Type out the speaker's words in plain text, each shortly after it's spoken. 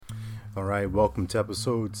All right, welcome to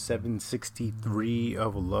episode 763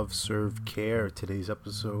 of Love Serve Care. Today's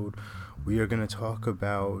episode, we are going to talk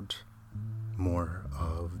about more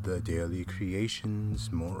of the daily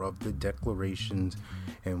creations, more of the declarations,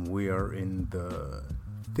 and we are in the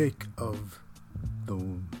thick of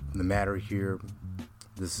the matter here.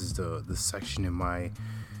 This is the section in my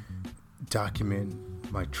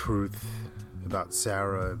document, my truth about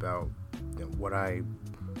Sarah, about what I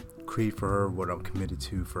create for her, what I'm committed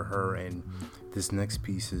to for her, and this next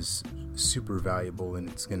piece is super valuable, and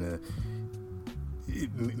it's gonna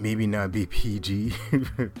maybe not be PG.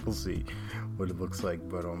 We'll see what it looks like,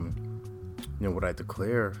 but what I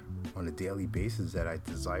declare on a daily basis that I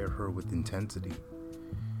desire her with intensity.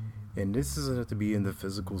 And this doesn't have to be in the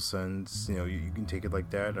physical sense, you can take it like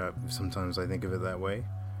that. Sometimes I think of it that way,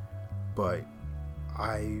 but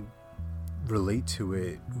I relate to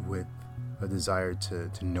it with a desire to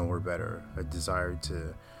know her better, a desire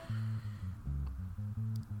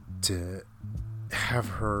to have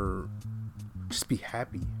her just be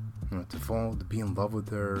happy, to be in love with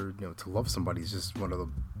her, to love somebody is just one of the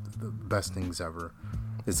best things ever.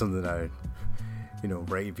 It's something that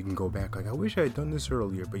right, if you can go back, like, I wish I had done this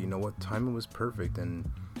earlier, but you know what, timing was perfect, and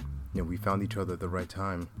we found each other at the right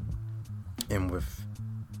time. And with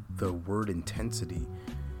the word intensity,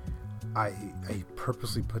 I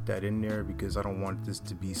purposely put that in there because I don't want this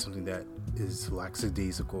to be something that is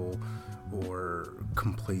lackadaisical or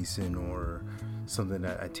complacent or something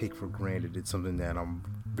that I take for granted. It's something that I'm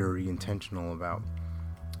very intentional about.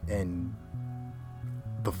 And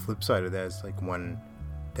the flip side of that is like when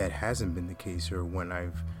that hasn't been the case, or when I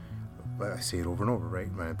say it over and over,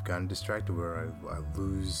 right? When I've gotten distracted, where I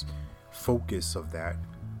lose focus of that,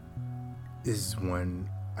 is when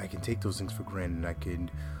I can take those things for granted, and I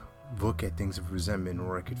can look at things of resentment,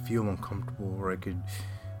 or I could feel uncomfortable, or I could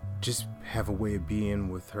just have a way of being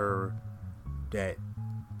with her that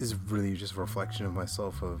is really just a reflection of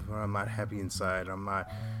myself, of I'm not happy inside, I'm not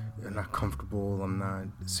comfortable, I'm not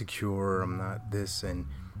secure, I'm not this, and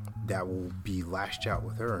that will be lashed out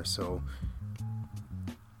with her. So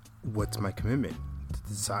what's my commitment? The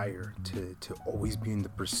desire to always be in the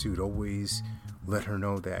pursuit, always let her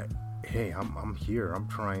know that, hey, I'm here, I'm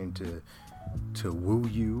trying to woo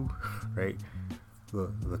you, right?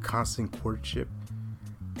 The constant courtship,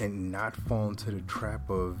 and not fall into the trap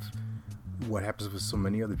of what happens with so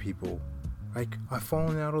many other people. Like, I've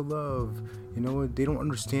fallen out of love, they don't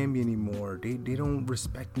understand me anymore, they don't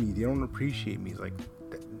respect me, they don't appreciate me. It's like,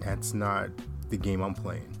 that's not the game I'm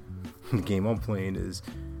playing. The game I'm playing is,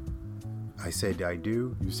 I said I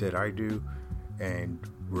do, you said I do, and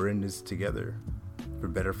we're in this together, for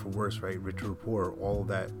better, for worse, right? Rich or poor, all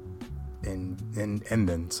that, and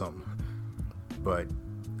then some. But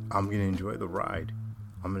I'm gonna enjoy the ride.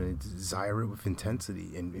 I'm gonna desire it with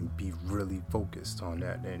intensity and be really focused on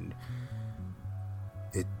that, and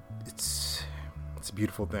it's a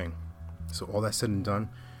beautiful thing. So all that said and done,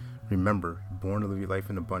 remember, you're born to live your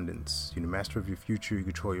life in abundance. You're the master of your future, you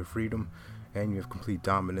control your freedom, and you have complete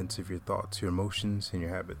dominance of your thoughts, your emotions, and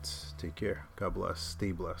your habits. Take care. God bless.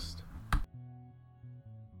 Stay blessed.